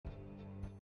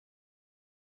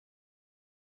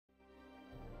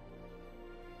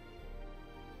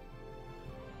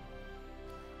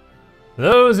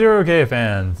Hello, 0K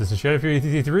fans. This is Shadow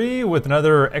Fury 3 with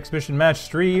another exhibition match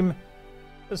stream.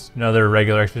 Just another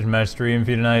regular exhibition match stream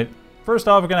for you tonight. First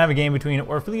off, we're going to have a game between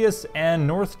Orfelius and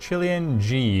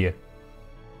NorthChileanG.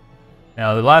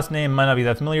 Now, the last name might not be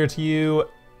that familiar to you,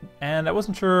 and I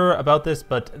wasn't sure about this,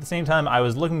 but at the same time, I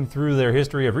was looking through their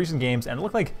history of recent games, and it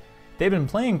looked like they've been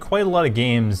playing quite a lot of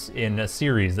games in a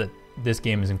series that this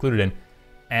game is included in,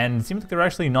 and it seems like they're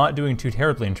actually not doing too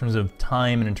terribly in terms of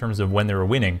time and in terms of when they were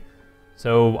winning.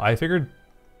 So I figured,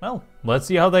 well, let's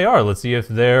see how they are. Let's see if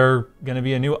they're going to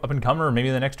be a new up-and-comer maybe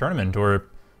in the next tournament or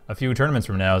a few tournaments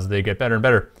from now as they get better and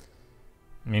better.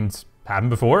 I mean, it's happened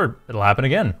before. It'll happen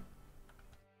again.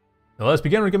 So let's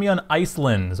begin. We're going to be on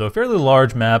Iceland. So a fairly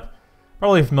large map.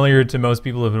 Probably familiar to most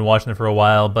people who have been watching it for a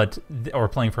while, or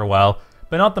playing for a while,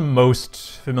 but not the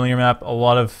most familiar map. A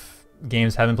lot of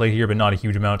games haven't played here, but not a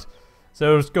huge amount.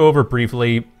 So just go over it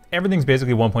briefly. Everything's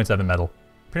basically 1.7 metal.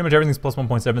 Pretty much everything's plus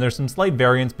 1.7. There's some slight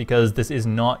variance because this is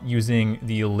not using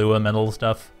the Lua metal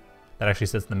stuff that actually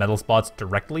sits in the metal spots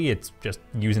directly. It's just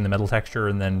using the metal texture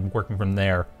and then working from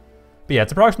there. But yeah,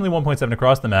 it's approximately 1.7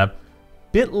 across the map.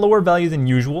 Bit lower value than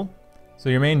usual. So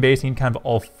your main base, you need kind of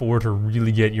all 4 to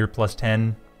really get your plus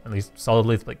 10, at least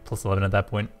solidly. It's like plus 11 at that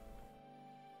point.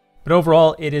 But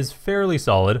overall, it is fairly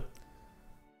solid.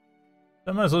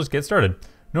 So I might as well just get started.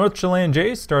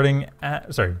 NorthChileanG starting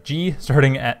at, G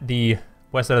starting at the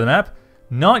west side of the map,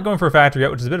 not going for a factory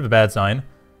yet, which is a bit of a bad sign,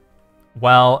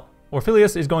 while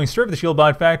Orfelius is going straight for the shield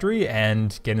bot factory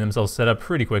and getting themselves set up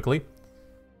pretty quickly.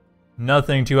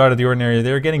 Nothing too out of the ordinary.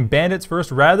 They're getting bandits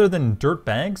first rather than dirt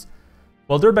bags.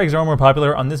 While dirt bags are more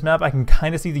popular on this map, I can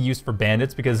kind of see the use for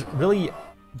bandits because really,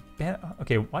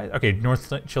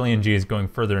 NorthChileanG is going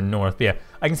further north. But yeah,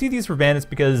 I can see these for bandits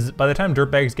because by the time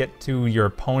dirt bags get to your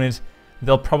opponent,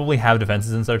 they'll probably have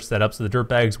defenses and such set up, so the dirt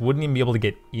bags wouldn't even be able to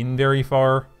get in very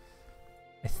far.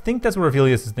 I think that's what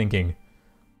Orfelius is thinking.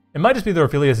 It might just be that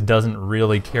Orfelius doesn't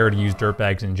really care to use dirt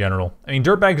bags in general. I mean,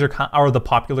 dirt bags are the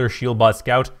popular shield bot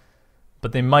scout,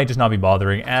 but they might just not be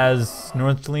bothering, as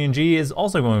NorthChileanG is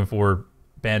also going for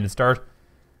bandit start.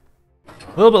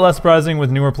 A little bit less surprising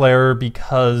with newer player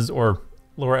because, or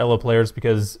lower elo players,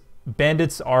 because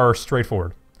bandits are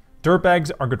straightforward. Dirt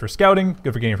bags are good for scouting,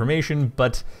 good for getting information,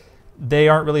 but they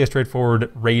aren't really a straightforward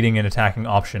raiding and attacking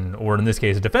option, or in this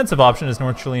case, a defensive option, as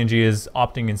NorthChileanG is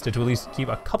opting instead to at least keep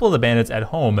a couple of the bandits at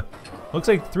home. Looks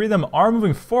like 3 of them are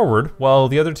moving forward, while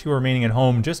the other 2 are remaining at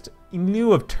home, just in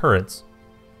lieu of turrets.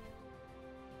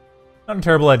 Not a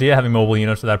terrible idea having mobile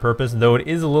units for that purpose, though it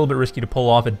is a little bit risky to pull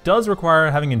off. It does require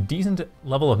having a decent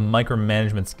level of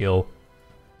micromanagement skill,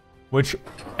 which,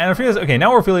 and Orfelius, okay,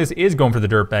 now Orfelius is going for the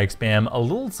dirt bag spam. A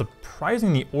little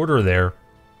surprising the order there.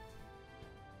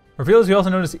 Orfelius, you also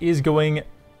notice, is going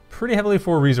pretty heavily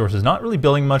for resources, not really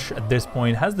building much at this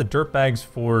point, has the dirt bags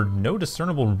for no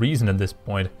discernible reason at this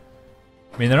point.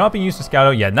 I mean, they're not being used to scout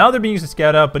out yet. Now they're being used to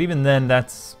scout out, but even then,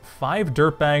 that's 5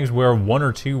 dirt bags where 1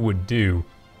 or 2 would do.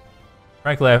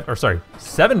 Frankly,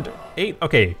 7, 8,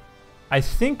 okay. I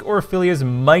think Orfelius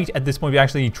might, at this point, be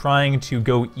actually trying to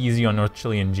go easy on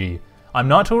NorthChileanG. I'm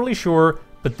not totally sure,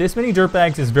 but this many dirt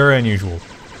bags is very unusual.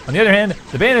 On the other hand,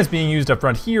 the bandits being used up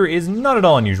front here is not at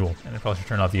all unusual. And I probably should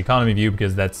turn off the economy view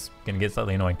because that's going to get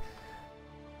slightly annoying.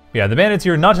 But yeah, the bandits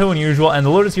here, not so unusual, and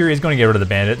the Lotus here is going to get rid of the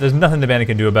bandit. There's nothing the bandit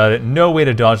can do about it. No way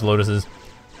to dodge Lotuses.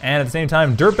 And at the same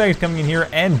time, dirtbags coming in here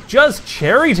and just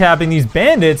cherry-tapping these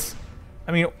bandits.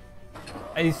 I mean,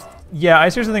 I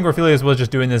seriously think Orfelius was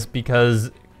just doing this because,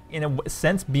 in a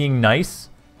sense, being nice,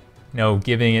 you know,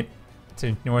 giving it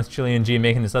to NorthChileanG and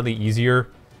making it slightly easier.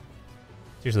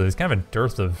 Seriously, there's kind of a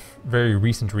dearth of very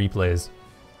recent replays.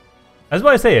 That's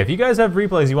what I say, if you guys have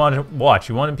replays you want to watch,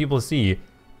 you want people to see,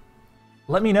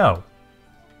 let me know.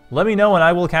 Let me know and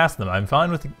I will cast them. I'm fine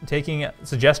with taking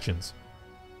suggestions.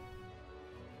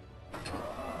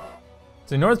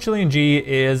 So NorthChileanG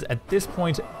is, at this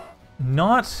point,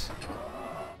 not...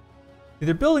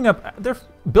 They're building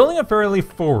up fairly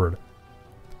forward.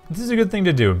 This is a good thing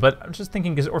to do, but I'm just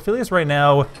thinking, because Orfelius right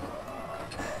now...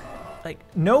 Like,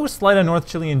 no slight on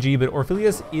NorthChileanG, but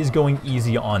Orfelius is going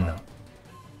easy on them.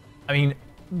 I mean,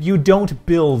 you don't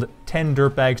build 10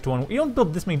 dirt bags to 1. You don't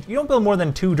build this many. You don't build more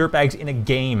than 2 dirt bags in a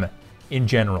game in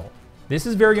general. This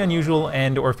is very unusual,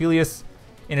 and Orfelius,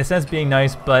 in a sense, being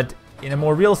nice, but in a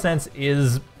more real sense,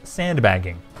 is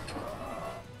sandbagging.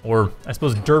 Or, I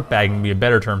suppose, dirt bagging would be a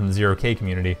better term from the 0K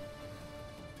community.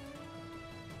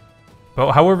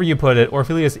 But however you put it,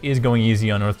 Orfelius is going easy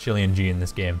on NorthChileanG in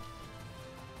this game.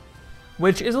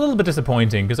 Which is a little bit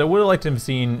disappointing, because I would have liked to have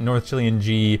seen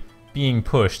NorthChileanG being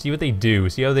pushed, see what they do,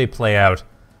 see how they play out.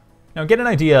 Now, get an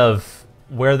idea of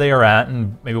where they are at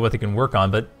and maybe what they can work on,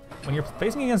 but when you're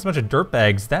facing against a bunch of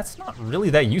dirtbags, that's not really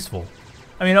that useful.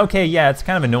 I mean, okay, yeah, it's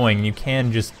kind of annoying, and you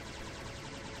can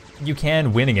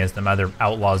win against them. Either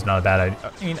Outlaw's not a bad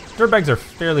idea. I mean, dirtbags are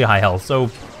fairly high health, so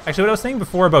actually what I was saying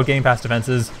before about getting past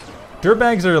defenses,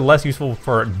 dirtbags are less useful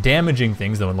for damaging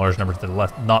things, though in large numbers they're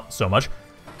not so much.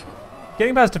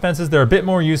 Getting past defenses, they're a bit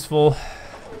more useful.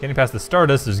 Getting past the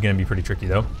Stardust is going to be pretty tricky,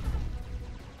 though.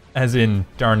 As in,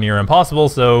 darn near impossible,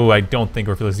 so I don't think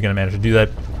Orfelius is going to manage to do that.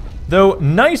 Though,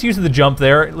 nice use of the jump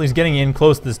there, at least getting in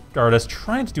close to the Stardust,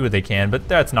 trying to do what they can, but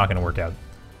that's not going to work out.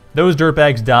 Those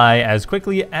dirtbags die as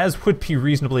quickly as would be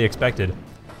reasonably expected.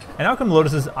 And Outcome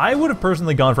Lotuses, I would have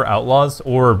personally gone for Outlaws,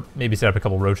 or maybe set up a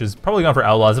couple Roaches. Probably gone for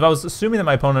Outlaws. If I was assuming that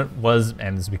my opponent was,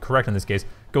 and this would be correct in this case,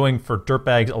 going for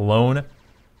dirtbags alone.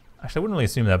 Actually, I wouldn't really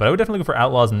assume that, but I would definitely go for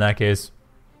Outlaws in that case.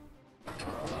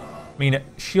 I mean,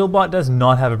 Shieldbot does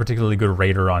not have a particularly good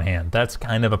raider on hand. That's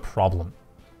kind of a problem.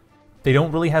 They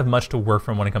don't really have much to work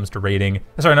from when it comes to raiding.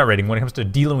 Sorry, not raiding, when it comes to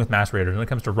dealing with mass raiders, when it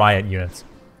comes to riot units.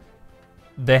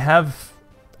 They have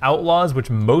Outlaws,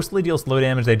 which mostly deal slow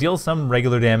damage. They deal some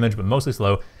regular damage, but mostly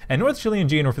slow. And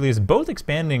NorthChileanG and Orfelius both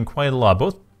expanding quite a lot,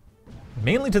 both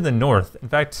mainly to the north. In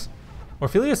fact,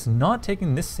 Orfelius not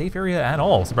taking this safe area at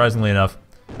all, surprisingly enough.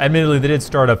 Admittedly, they did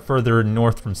start up further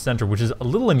north from center, which is a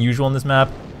little unusual on this map.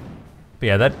 But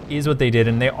yeah, that is what they did,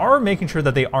 and they are making sure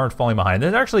that they aren't falling behind.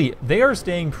 They are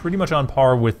staying pretty much on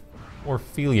par with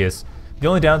Orfelius. The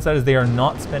only downside is they are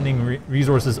not spending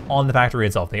resources on the factory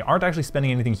itself. They aren't actually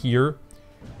spending anything here,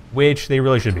 which they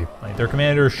really should be. Like, their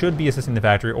commander should be assisting the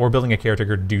factory or building a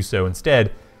caretaker to do so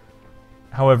instead.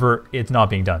 However, it's not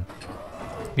being done.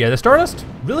 But yeah, the Stardust,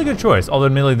 really good choice, although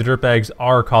admittedly the dirtbags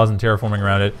are causing terraforming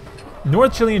around it.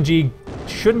 NorthChileanG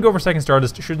shouldn't go for second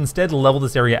Stardust, should instead level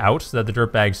this area out so that the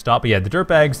dirtbags stop. But yeah, the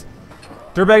dirtbags,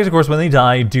 of course, when they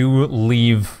die, do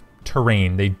leave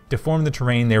terrain. They deform the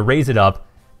terrain, they raise it up,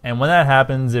 and when that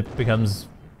happens, it becomes,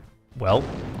 well,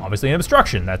 obviously an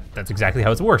obstruction. That's exactly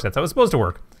how it works. That's how it's supposed to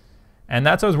work. And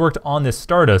that's how it's worked on this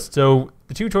Stardust. So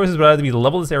the two choices would either be to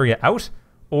level this area out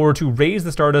or to raise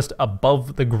the Stardust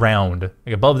above the ground,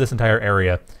 like above this entire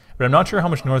area. But I'm not sure how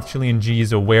much NorthChileanG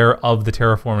is aware of the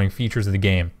terraforming features of the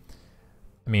game.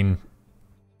 I mean,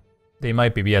 they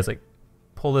might be, but yeah, it's like,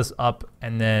 pull this up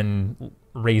and then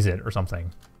raise it or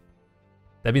something.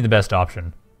 That'd be the best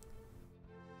option.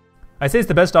 I say it's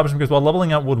the best option because while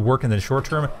leveling out would work in the short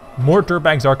term, more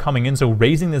dirtbags are coming in, so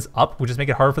raising this up would just make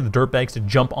it hard for the dirtbags to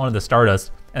jump onto the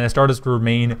Stardust, and the Stardust would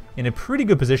remain in a pretty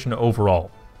good position overall.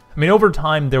 I mean, over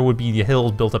time, there would be the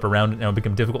hills built up around it, and it would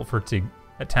become difficult for it to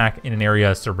attack in an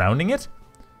area surrounding it,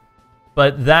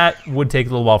 but that would take a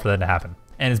little while for that to happen.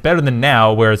 And it's better than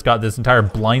now, where it's got this entire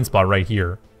blind spot right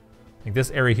here. Like, this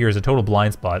area here is a total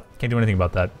blind spot. Can't do anything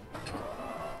about that.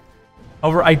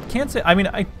 However, I can't say, I mean,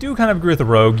 I do kind of agree with the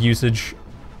rogue usage.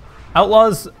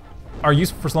 Outlaws are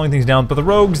useful for slowing things down, but the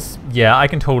rogues, yeah, I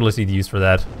can totally see the use for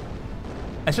that.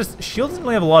 It's just, shield doesn't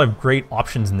really have a lot of great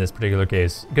options in this particular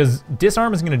case, because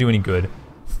disarm isn't going to do any good.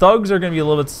 Thugs are going to be a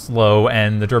little bit slow,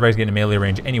 and the dirtbags get into melee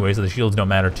range anyway, so the shields don't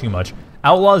matter too much.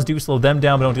 Outlaws do slow them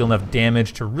down, but don't deal enough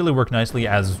damage to really work nicely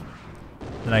as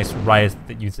the nice riots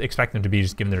that you'd expect them to be,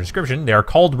 just given their description. They are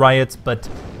called riots, but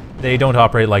they don't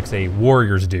operate like, say,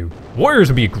 warriors do. Warriors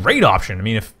would be a great option. I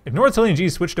mean, if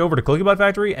NorthChileanG switched over to Cookiebot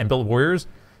Factory and built warriors,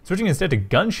 switching instead to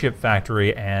Gunship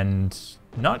Factory, and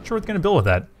not sure what they're going to build with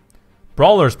that.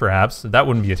 Brawlers, perhaps. That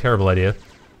wouldn't be a terrible idea.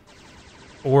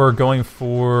 Or going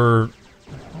for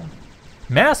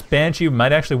Mass Banshee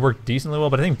might actually work decently well,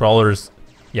 but I think Brawlers,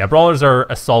 yeah, Brawlers are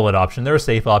a solid option. They're a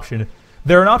safe option.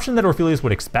 They're an option that Orfelius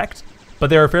would expect, but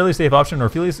they're a fairly safe option.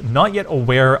 Orfelius not yet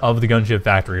aware of the Gunship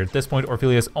Factory. At this point,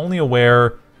 Orfelius only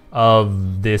aware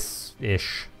of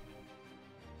this-ish.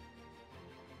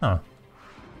 Huh.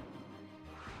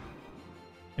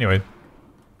 Anyway.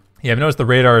 Yeah, I've noticed the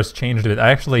radar has changed a bit. I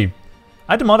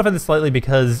had to modify this slightly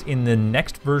because in the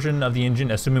next version of the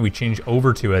engine, assuming we change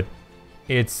over to it,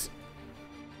 it's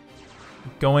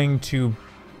going to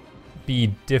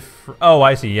be different. Oh,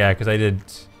 I see. Yeah, because I did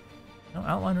no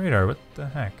outline radar. What the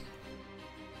heck?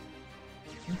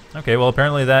 Okay, well,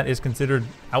 apparently that is considered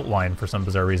outline for some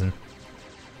bizarre reason.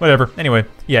 Whatever. Anyway,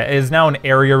 yeah, it is now an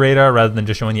area radar rather than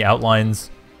just showing the outlines.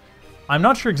 I'm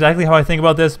not sure exactly how I think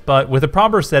about this, but with the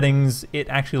proper settings, it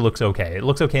actually looks okay. It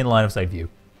looks okay in line of sight view.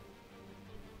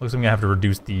 Looks like I'm gonna have to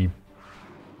reduce the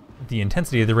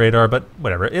intensity of the radar, but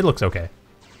whatever. It looks okay.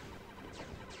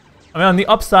 I mean, on the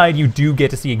upside, you do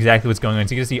get to see exactly what's going on.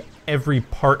 So you get to see every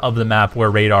part of the map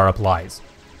where radar applies.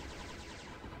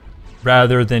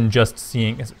 Rather than just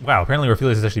seeing... Wow, apparently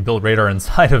Orfelius has actually built radar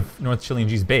inside of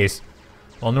NorthChileanG's base.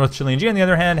 While NorthChileanG, on the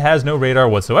other hand, has no radar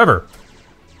whatsoever.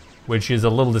 which is a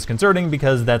little disconcerting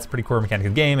because that's a pretty core mechanic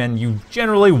of the game, and you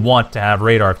generally want to have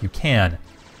radar if you can.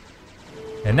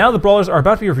 And now the brawlers are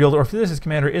about to be revealed. Orfelius'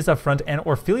 commander is up front, and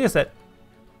Orfelius at...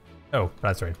 Oh,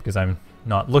 that's right, because I'm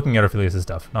not looking at Orfelius'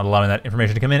 stuff, not allowing that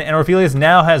information to come in. And Orfelius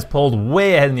now has pulled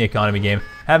way ahead in the economy game,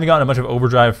 having gotten a bunch of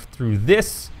overdrive through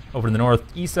this, over to the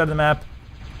northeast side of the map,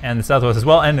 and the southwest as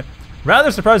well. And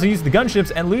rather surprised to use the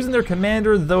gunships and losing their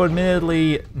commander, though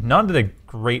admittedly not at a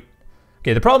great...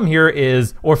 Okay, the problem here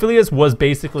is Orfelius was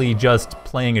basically just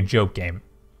playing a joke game.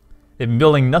 They've been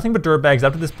building nothing but dirtbags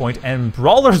up to this point, and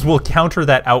brawlers will counter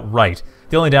that outright.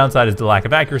 The only downside is the lack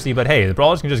of accuracy, but hey, the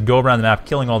brawlers can just go around the map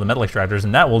killing all the metal extractors,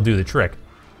 and that will do the trick.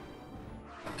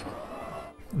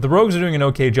 The rogues are doing an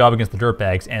okay job against the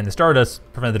dirtbags, and the Stardust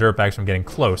prevent the dirtbags from getting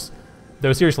close.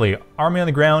 Though seriously, army on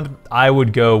the ground, I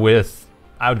would go with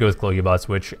Cloakybot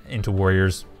switch into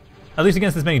warriors. At least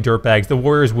against this many dirtbags, the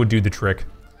warriors would do the trick.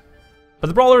 But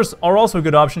the brawlers are also a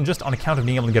good option just on account of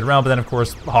being able to get around, but then of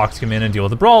course the Hawks come in and deal with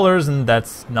the brawlers, and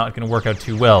that's not going to work out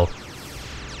too well.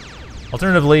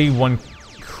 Alternatively, one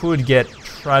could get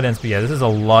Tridents, but yeah, this is a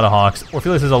lot of Hawks.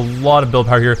 Orfelius has a lot of build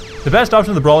power here. The best option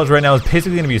of the brawlers right now is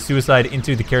basically going to be a suicide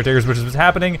into the caretakers, which is what's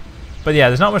happening. But yeah,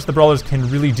 there's not much the brawlers can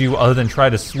really do other than try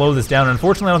to slow this down. And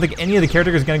unfortunately, I don't think any of the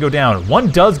caretakers are going to go down.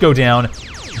 One does go down.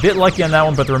 A bit lucky on that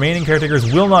one, but the remaining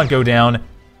caretakers will not go down.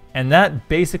 And that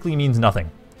basically means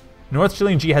nothing.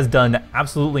 NorthChileanG has done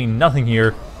absolutely nothing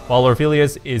here, while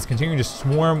Orfelius is continuing to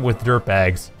swarm with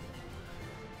dirtbags.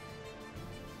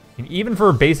 And even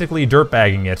for basically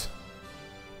dirtbagging it,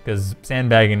 because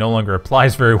sandbagging no longer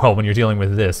applies very well when you're dealing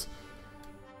with this,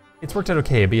 it's worked out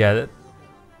okay. But yeah,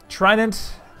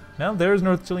 Trident, well, there's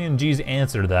NorthChileanG's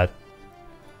answer to that.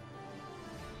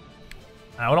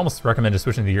 I would almost recommend just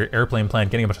switching to your airplane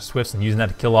plant, getting a bunch of Swifts, and using that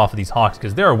to kill off of these Hawks,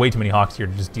 because there are way too many Hawks here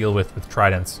to just deal with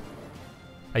Tridents.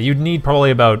 You'd need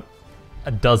probably about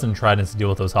a dozen Tridents to deal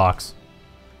with those Hawks.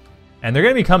 And they're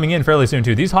going to be coming in fairly soon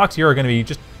too. These Hawks here are going to be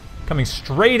just coming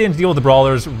straight in to deal with the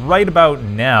brawlers right about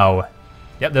now.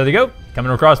 Yep, there they go.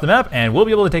 Coming across the map, and we'll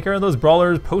be able to take care of those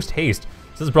brawlers post-haste.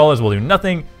 So those brawlers will do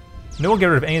nothing. No one get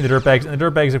rid of any of the dirtbags, and the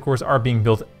dirtbags, of course, are being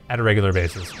built at a regular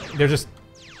basis. They're just...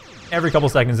 Every couple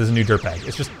seconds there's a new dirtbag.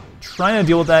 It's just trying to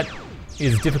deal with that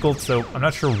is difficult, so I'm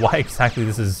not sure why exactly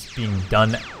this is being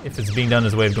done. If it's being done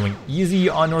as a way of going easy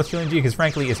on NorthChileanG, because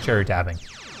frankly, it's cherry tapping.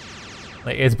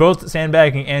 Like, it's both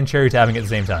sandbagging and cherry tapping at the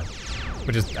same time,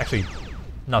 which is actually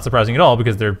not surprising at all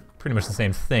because they're pretty much the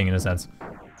same thing in a sense.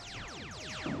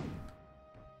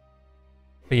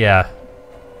 But yeah,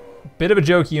 bit of a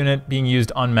joke unit being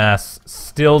used en masse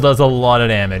still does a lot of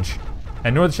damage.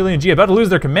 And NorthChileanG about to lose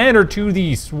their commander to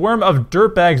the swarm of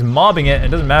dirtbags mobbing it. And it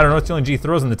doesn't matter, NorthChileanG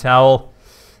throws in the towel.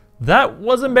 That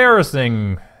was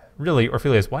embarrassing. Really,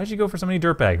 Orfelius, why did you go for so many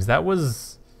dirtbags? That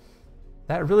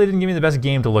really didn't give me the best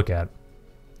game to look at.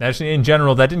 Actually, in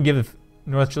general, that didn't give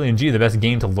NorthChileanG the best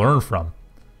game to learn from.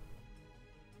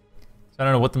 So I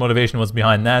don't know what the motivation was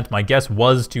behind that. My guess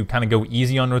was to kind of go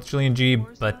easy on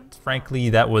NorthChileanG, but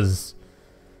frankly, that was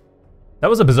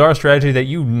a bizarre strategy that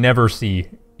you never see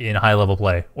in high-level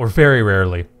play, or very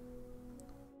rarely.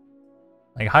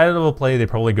 Like, high-level play, they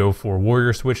probably go for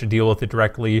warrior switch to deal with it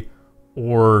directly,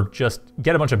 or just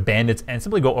get a bunch of bandits and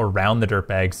simply go around the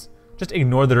dirtbags. Just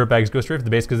ignore the dirtbags, go straight for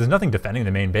the base, because there's nothing defending the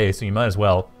main base, so you might as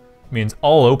well. I mean, it's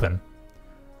all open.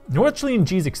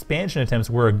 NorthChileanG's expansion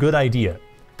attempts were a good idea.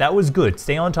 That was good.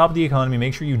 Stay on top of the economy,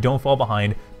 make sure you don't fall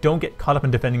behind, don't get caught up in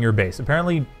defending your base.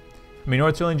 Apparently, I mean,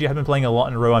 NorthChileanG have been playing a lot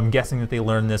in a row. I'm guessing that they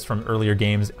learned this from earlier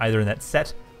games, either in that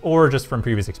set or just from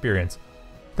previous experience.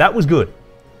 That was good.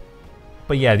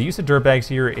 But yeah, the use of dirtbags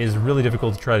here is really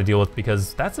difficult to try to deal with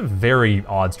because that's a very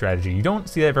odd strategy. You don't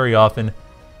see that very often.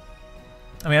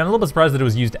 I mean, I'm a little bit surprised that it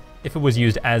was used, if it was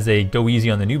used as a go easy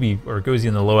on the newbie or go easy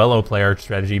on the low elo player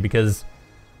strategy, because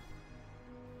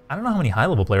I don't know how many high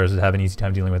level players would have an easy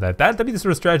time dealing with that. That'd be the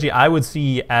sort of strategy I would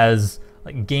see as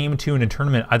like game 2 in a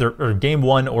tournament, either or game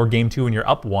 1 or game 2 when you're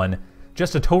up 1.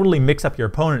 Just to totally mix up your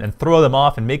opponent and throw them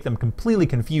off and make them completely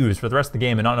confused for the rest of the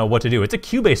game and not know what to do. It's a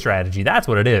Q-based strategy, that's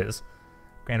what it is.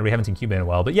 Granted, we haven't seen Q-base in a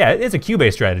while, but yeah, it's a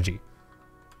Q-based strategy.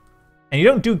 And you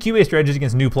don't do Q-based strategies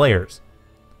against new players,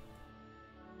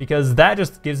 because that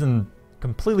just gives them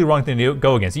completely wrong thing to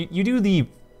go against. You do the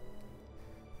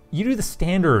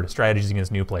standard strategies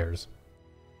against new players.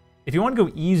 If you want to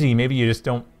go easy, maybe you just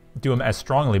don't do them as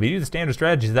strongly, but you do the standard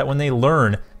strategies that when they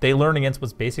learn against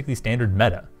what's basically standard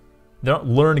meta. They don't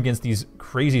learn against these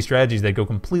crazy strategies that go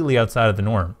completely outside of the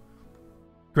norm.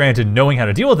 Granted, knowing how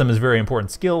to deal with them is a very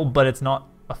important skill, but it's not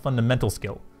a fundamental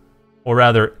skill. Or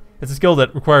rather, it's a skill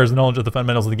that requires knowledge of the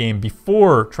fundamentals of the game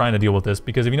before trying to deal with this,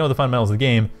 because if you know the fundamentals of the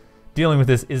game, dealing with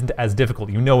this isn't as difficult.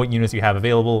 You know what units you have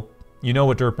available. You know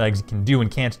what dirtbags can do and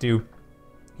can't do.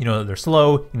 You know that they're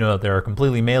slow. You know that they're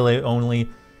completely melee only.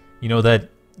 You know that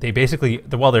they basically,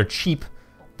 while they're cheap,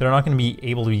 they're not going to be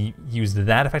able to be used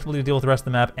that effectively to deal with the rest of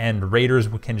the map, and raiders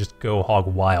can just go hog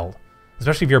wild.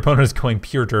 Especially if your opponent is going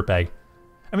pure dirtbag.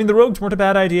 I mean, the rogues weren't a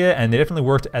bad idea, and they definitely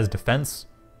worked as defense.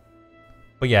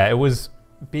 But yeah, it was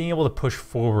being able to push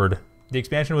forward. The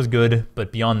expansion was good,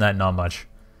 but beyond that, not much.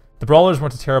 The brawlers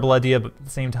weren't a terrible idea, but at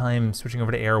the same time, switching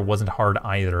over to air wasn't hard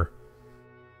either.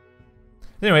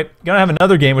 Anyway, gonna have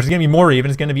another game, which is gonna be more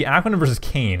even. It's gonna be Aquaman versus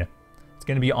Kane. It's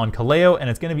going to be on Kaleo,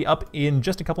 and it's going to be up in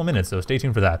just a couple minutes, so stay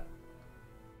tuned for that.